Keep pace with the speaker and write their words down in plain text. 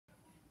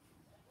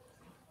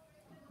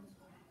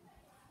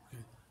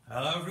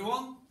Hello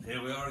everyone,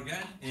 here we are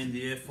again in the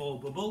Year 4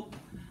 bubble,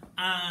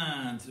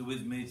 and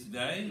with me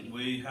today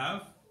we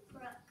have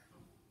Brooke,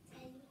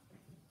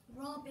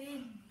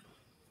 Robin,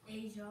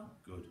 Asia,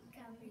 good,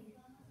 Gabby,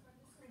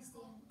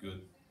 Christian,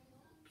 good,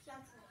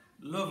 Pietro.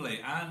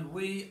 lovely, and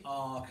we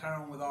are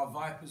carrying on with our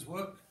Vipers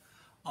work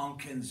on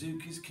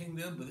Kensuke's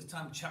kingdom, but this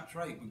time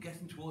chapter 8. We're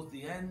getting towards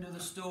the end of the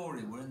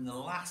story. We're in the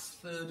last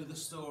third of the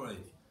story,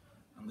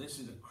 and this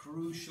is a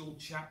crucial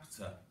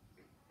chapter.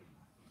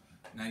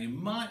 Now, you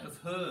might have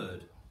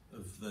heard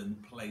of the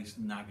place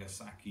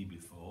Nagasaki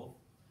before,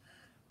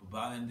 but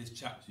by the end of this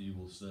chapter you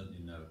will certainly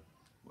know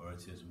where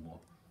it is and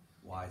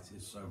why it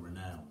is so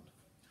renowned.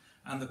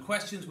 And the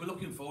questions we're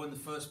looking for in the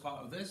first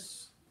part of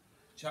this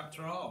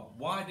chapter are: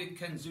 why did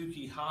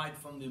Kensuke hide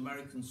from the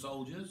American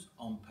soldiers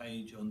on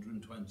page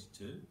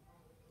 122?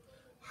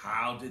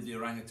 How did the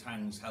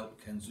orangutans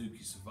help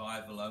Kensuke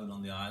survive alone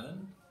on the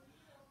island?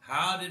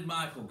 How did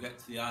Michael get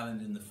to the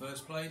island in the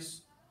first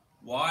place?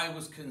 Why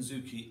was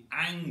Kensuke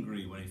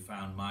angry when he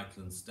found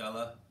Michael and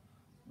Stella?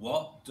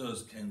 What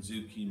does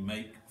Kensuke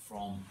make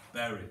from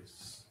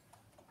berries?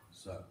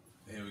 So,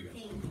 here we go.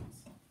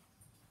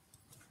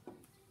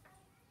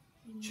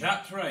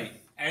 Chapter 8.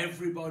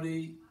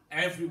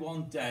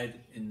 Everyone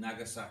dead in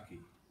Nagasaki.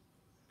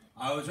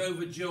 I was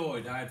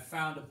overjoyed. I had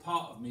found a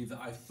part of me that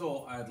I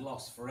thought I had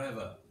lost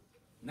forever.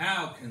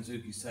 Now,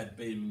 Kensuke said,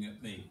 beaming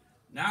at me.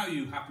 Now,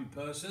 you happy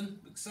person,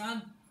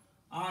 Mixan?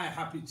 I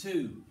happy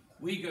too.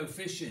 We go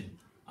fishing.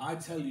 I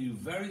tell you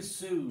very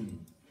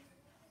soon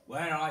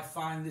where I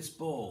find this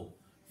ball.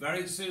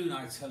 Very soon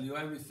I tell you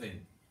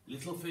everything.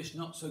 Little fish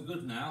not so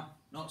good now.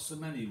 Not so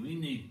many. We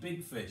need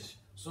big fish,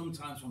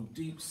 sometimes from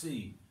deep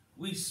sea.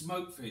 We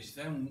smoke fish,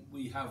 then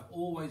we have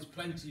always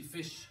plenty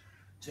fish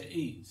to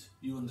eat.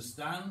 You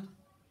understand?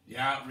 The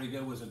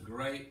outrigger was a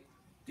great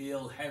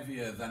deal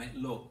heavier than it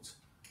looked.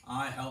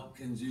 I helped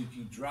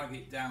Kensuke drag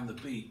it down the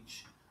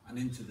beach and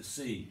into the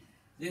sea.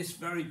 This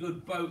very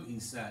good boat, he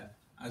said,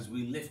 as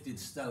we lifted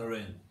Stella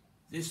in.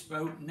 This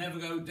boat never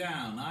go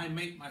down. I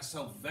make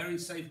myself very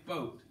safe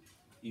boat.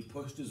 He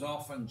pushed us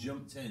off and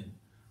jumped in.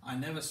 I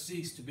never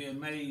ceased to be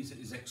amazed at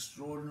his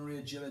extraordinary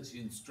agility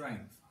and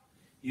strength.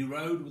 He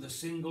rowed with a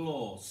single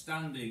oar,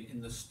 standing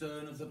in the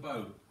stern of the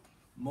boat,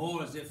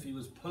 more as if he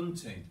was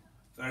punting.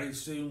 Very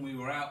soon we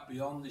were out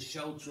beyond the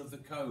shelter of the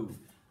cove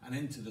and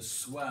into the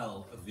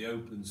swell of the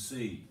open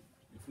sea.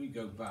 If we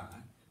go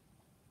back,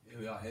 here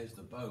we are, here's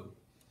the boat.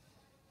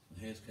 And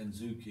here's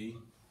Kensuke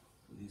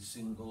with his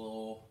single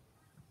oar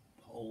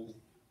pole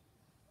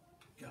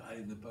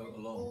guiding the boat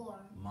along.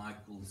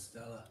 Michael and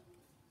Stella.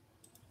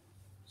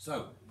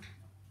 So,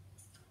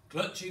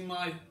 clutching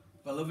my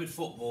beloved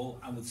football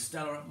and with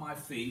Stella at my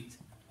feet,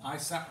 I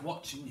sat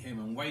watching him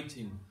and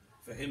waiting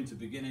for him to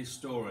begin his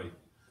story.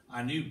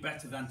 I knew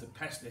better than to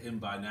pester him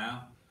by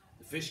now.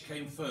 The fish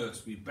came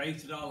first. We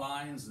baited our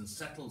lines and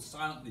settled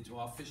silently to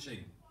our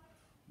fishing,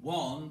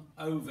 one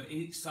over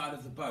each side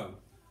of the boat.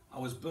 I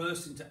was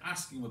bursting to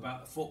ask him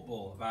about the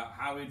football, about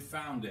how he'd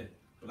found it,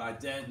 but I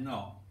dared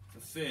not,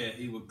 for fear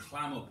he would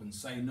clam up and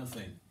say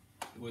nothing.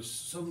 It was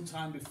some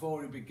time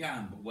before he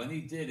began, but when he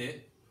did,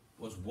 it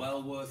was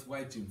well worth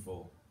waiting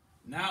for.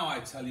 Now I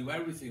tell you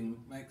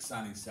everything,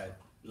 Meksan, he said,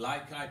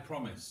 like I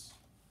promised.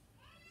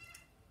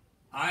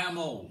 I am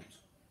old,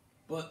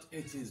 but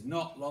it is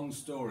not long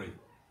story.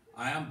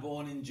 I am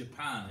born in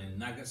Japan, in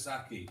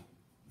Nagasaki,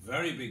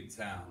 very big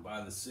town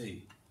by the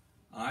sea.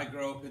 I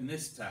grew up in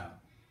this town.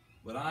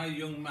 When I a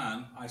young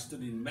man, I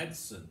studied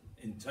medicine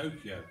in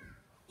Tokyo.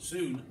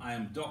 Soon I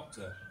am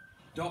Dr.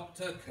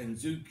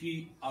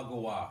 Kensuke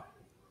Agawa.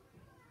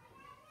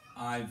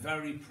 I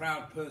very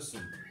proud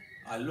person.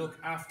 I look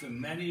after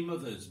many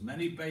mothers,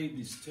 many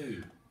babies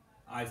too.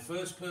 I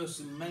first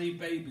person many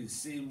babies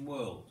see in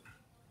world.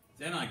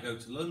 Then I go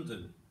to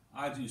London.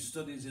 I do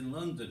studies in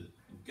London,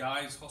 in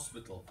Guy's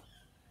Hospital.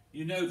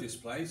 You know this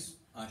place?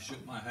 I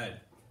shook my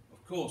head.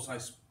 Of course, I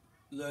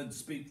learned to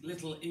speak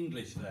little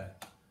English there.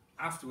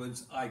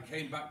 Afterwards, I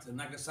came back to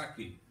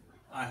Nagasaki.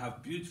 I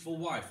have beautiful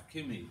wife,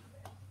 Kimi.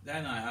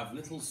 Then I have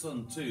little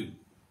son too,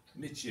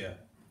 Michia.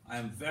 I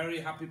am very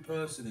happy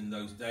person in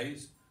those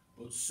days,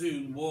 but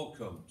soon war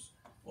comes.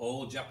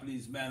 All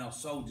Japanese men are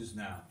soldiers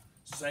now,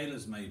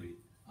 sailors maybe.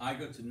 I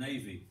go to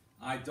Navy.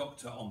 I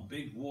doctor on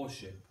big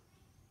warship.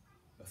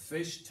 A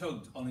fish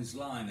tugged on his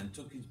line and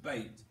took his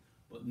bait,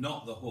 but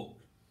not the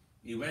hook.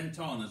 He went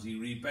on as he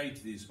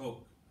rebaited his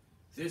hook.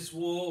 This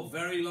war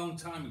very long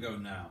time ago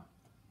now.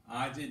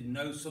 I did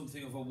know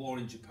something of a war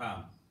in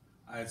Japan.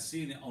 I had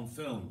seen it on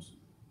films,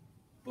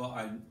 but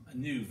I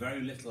knew very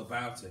little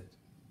about it.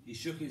 He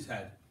shook his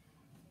head.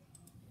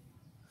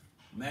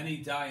 Many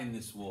die in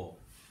this war.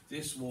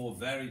 This war,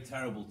 very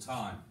terrible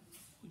time.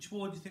 Which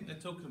war do you think they're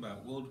talking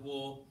about? World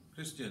War,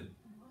 Christian?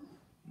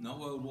 Not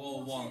World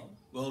War One.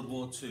 World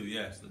War Two,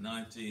 yes, the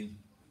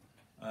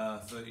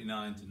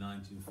 1939 to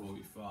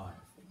 1945.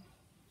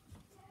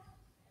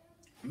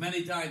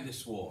 Many died in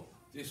this war.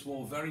 This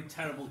war, very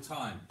terrible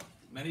time.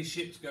 Many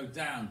ships go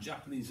down.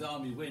 Japanese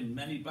army win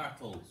many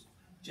battles.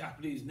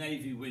 Japanese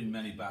navy win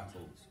many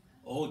battles.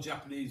 All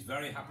Japanese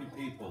very happy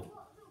people.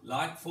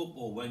 Like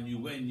football, when you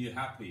win, you're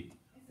happy.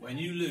 When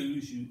you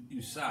lose,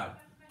 you sad.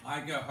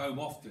 I go home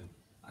often.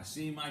 I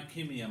see my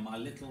Kimi and my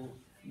little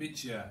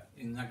Michia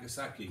in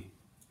Nagasaki.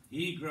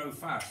 He grow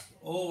fast,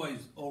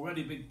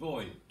 already big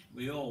boy.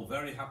 We all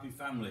very happy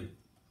family.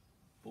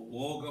 But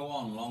war go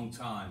on long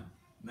time.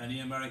 Many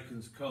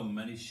Americans come,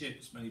 many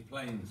ships, many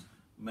planes,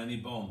 many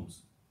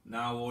bombs.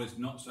 Now war is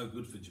not so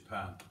good for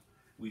Japan.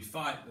 We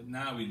fight, but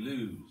now we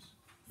lose.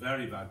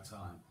 Very bad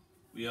time.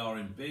 We are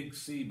in big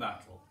sea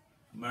battle.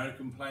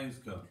 American planes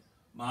come.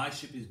 My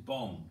ship is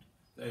bombed.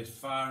 There is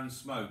fire and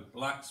smoke,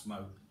 black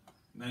smoke.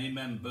 Many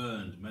men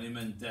burned, many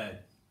men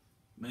dead.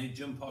 Many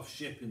jump off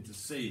ship into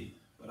sea,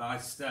 but I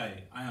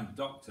stay. I am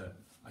doctor.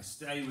 I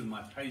stay with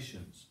my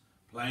patients.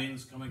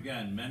 Planes come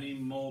again, many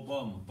more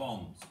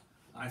bombs.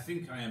 I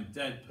think I am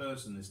dead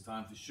person this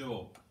time for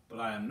sure, but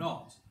I am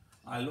not.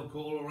 I look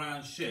all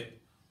around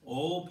ship,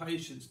 all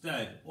patients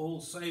dead, all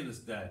sailors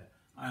dead.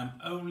 I am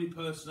only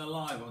person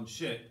alive on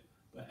ship,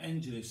 but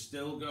engine is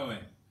still going.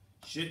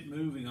 Ship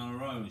moving on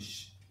her own.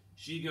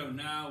 She go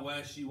now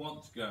where she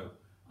wants to go.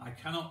 I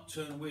cannot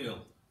turn wheel.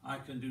 I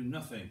can do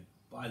nothing,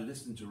 but I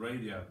listen to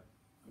radio.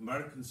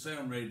 American say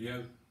on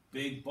radio,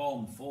 big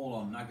bomb fall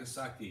on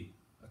Nagasaki.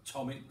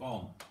 Atomic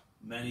bomb.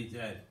 Many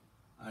dead.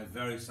 I a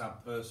very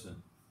sad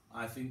person.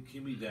 I think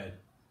Kimi dead.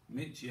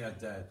 Michia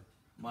dead.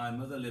 My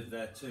mother lived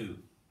there too.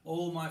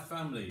 All my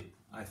family,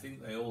 I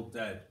think they all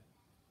dead.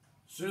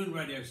 Soon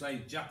radio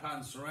say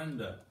Japan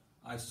surrender.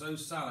 I so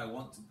sad I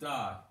want to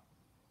die.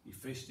 He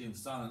fished in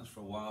silence for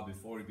a while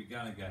before he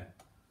began again.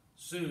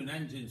 Soon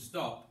engine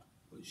stop,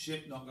 but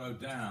ship not go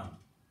down.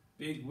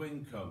 Big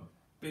wind come,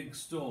 big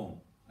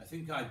storm. I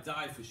think I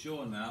die for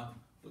sure now,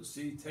 but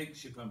sea take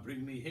ship and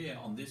bring me here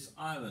on this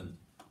island.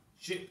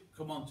 Ship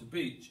come on to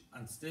beach,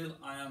 and still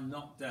I am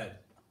not dead.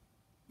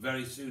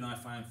 Very soon I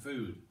find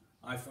food.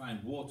 I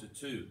find water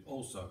too,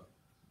 also.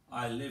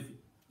 I live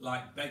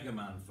like beggar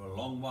man for a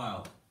long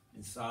while.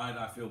 Inside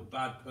I feel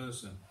bad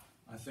person.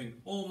 I think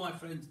all my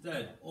friends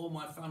dead, all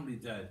my family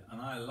dead,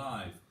 and I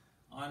alive.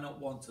 I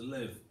not want to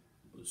live,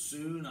 but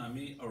soon I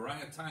meet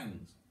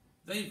orangutans.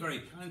 They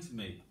very kind to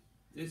me.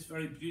 This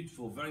very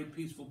beautiful, very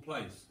peaceful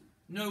place.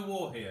 No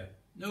war here,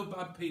 no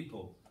bad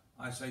people.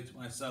 I say to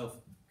myself,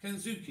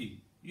 Kensuke,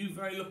 you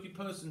very lucky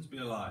person to be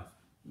alive.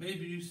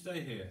 Maybe you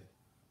stay here.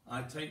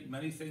 I take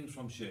many things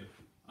from ship.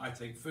 I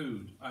take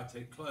food, I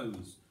take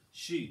clothes,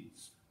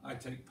 sheets, I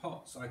take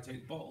pots, I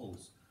take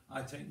bottles,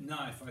 I take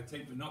knife, I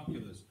take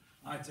binoculars,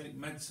 I take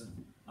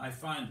medicine. I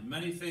find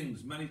many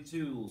things, many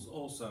tools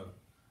also.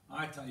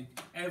 I take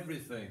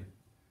everything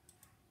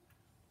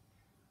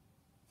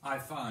I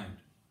find.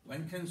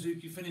 When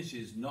Kensuke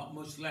finishes, not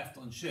much left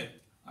on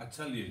ship. I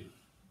tell you,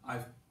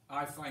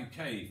 I find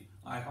cave.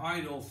 I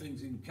hide all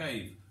things in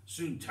cave.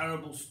 Soon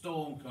terrible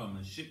storm come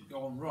and ship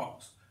go on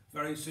rocks.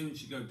 Very soon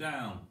she go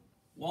down.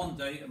 One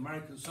day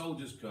American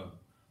soldiers come.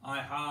 I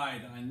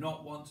hide. I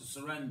not want to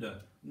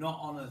surrender. Not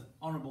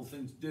honourable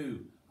thing to do.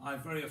 I'm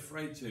very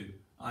afraid to.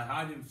 I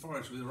hide in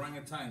forest with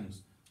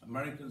orangutans.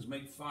 Americans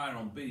make fire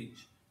on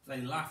beach.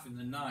 They laugh in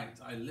the night.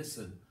 I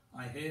listen.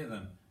 I hear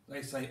them.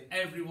 They say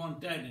everyone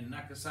dead in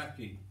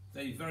Nagasaki.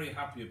 They very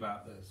happy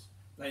about this.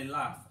 They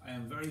laugh. I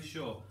am very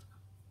sure.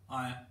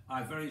 I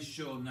very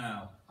sure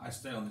now I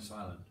stay on this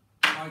island.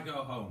 I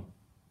go home.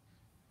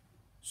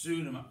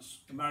 Soon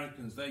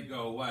Americans they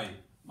go away.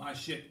 My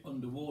ship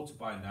underwater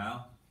by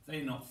now.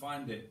 They not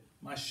find it.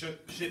 My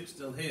ship's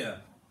still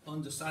here.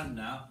 Under sand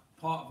now.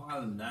 Part of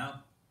island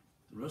now.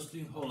 The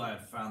rusting hull I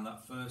had found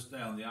that first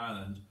day on the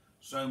island.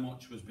 So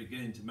much was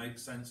beginning to make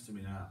sense to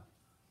me now.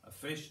 A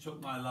fish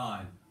took my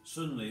line,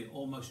 suddenly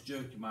almost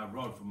jerking my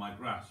rod from my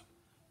grasp.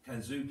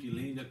 Kensuke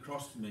leaned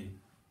across to me.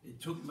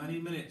 It took many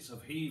minutes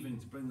of heaving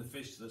to bring the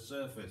fish to the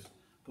surface,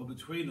 but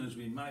between us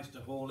we managed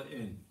to haul it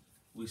in.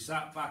 We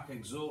sat back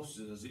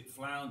exhausted as it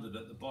floundered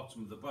at the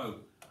bottom of the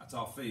boat at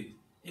our feet.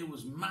 It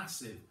was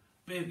massive,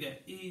 bigger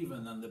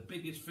even than the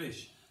biggest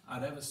fish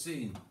I'd ever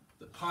seen.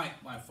 The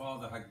pike my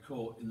father had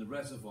caught in the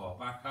reservoir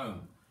back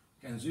home.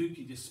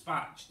 Kensuke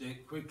dispatched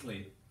it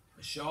quickly,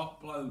 a sharp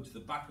blow to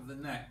the back of the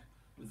neck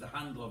with the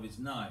handle of his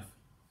knife.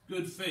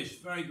 Good fish,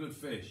 very good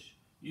fish.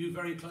 You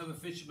very clever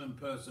fisherman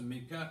person,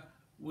 Mika.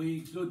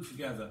 We good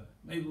together.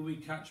 Maybe we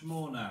catch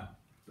more now.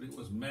 But it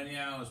was many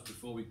hours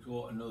before we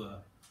caught another,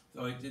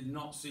 though it did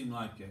not seem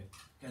like it.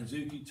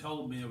 Kensuke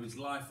told me of his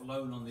life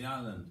alone on the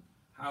island,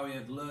 how he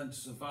had learned to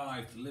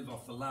survive, to live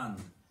off the land.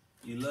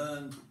 He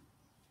learned,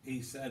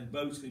 he said,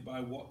 mostly by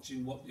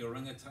watching what the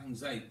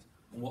orangutans ate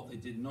and what they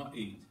did not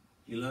eat.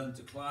 He learned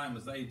to climb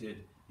as they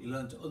did. He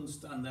learned to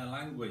understand their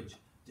language,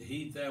 to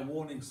heed their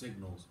warning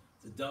signals,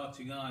 the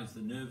darting eyes,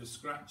 the nervous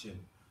scratching.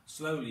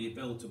 Slowly he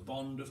built a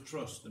bond of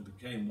trust and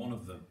became one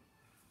of them.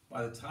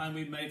 By the time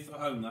we made for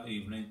home that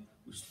evening,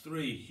 there was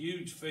 3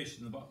 huge fish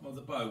in the bottom of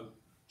the boat.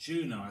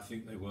 Tuna, I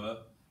think they were.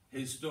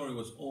 His story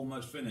was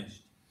almost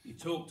finished. He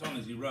talked on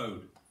as he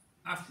rowed.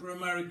 After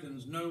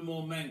Americans, no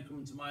more men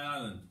come to my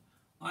island.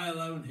 I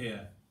alone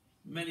here.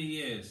 Many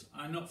years.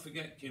 I not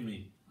forget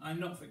Kimi. I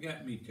not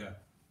forget Mika.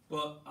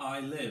 But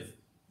I live.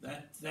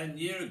 Then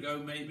year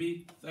ago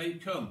maybe, they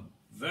come.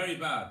 Very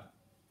bad.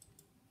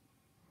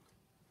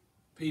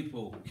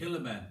 People, killer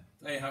men,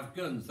 they have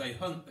guns, they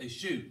hunt, they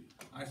shoot.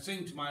 I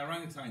sing to my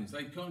orangutans,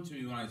 they come to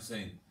me when I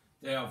sing.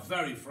 They are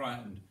very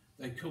frightened.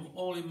 They come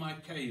all in my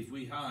cave,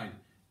 we hide.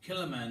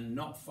 Killer men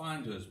not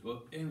find us,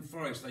 but in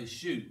forest they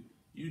shoot.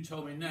 You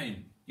told me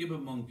name,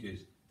 gibbon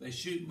monkeys. They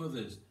shoot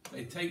mothers,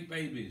 they take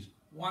babies.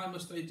 Why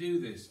must they do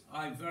this?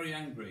 I'm very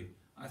angry.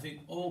 I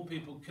think all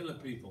people kill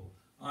people.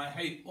 I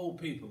hate all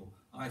people.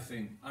 I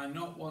think I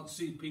not want to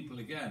see people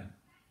again.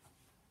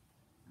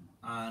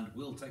 And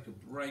we'll take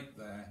a break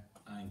there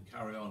and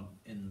carry on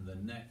in the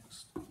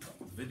next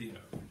video.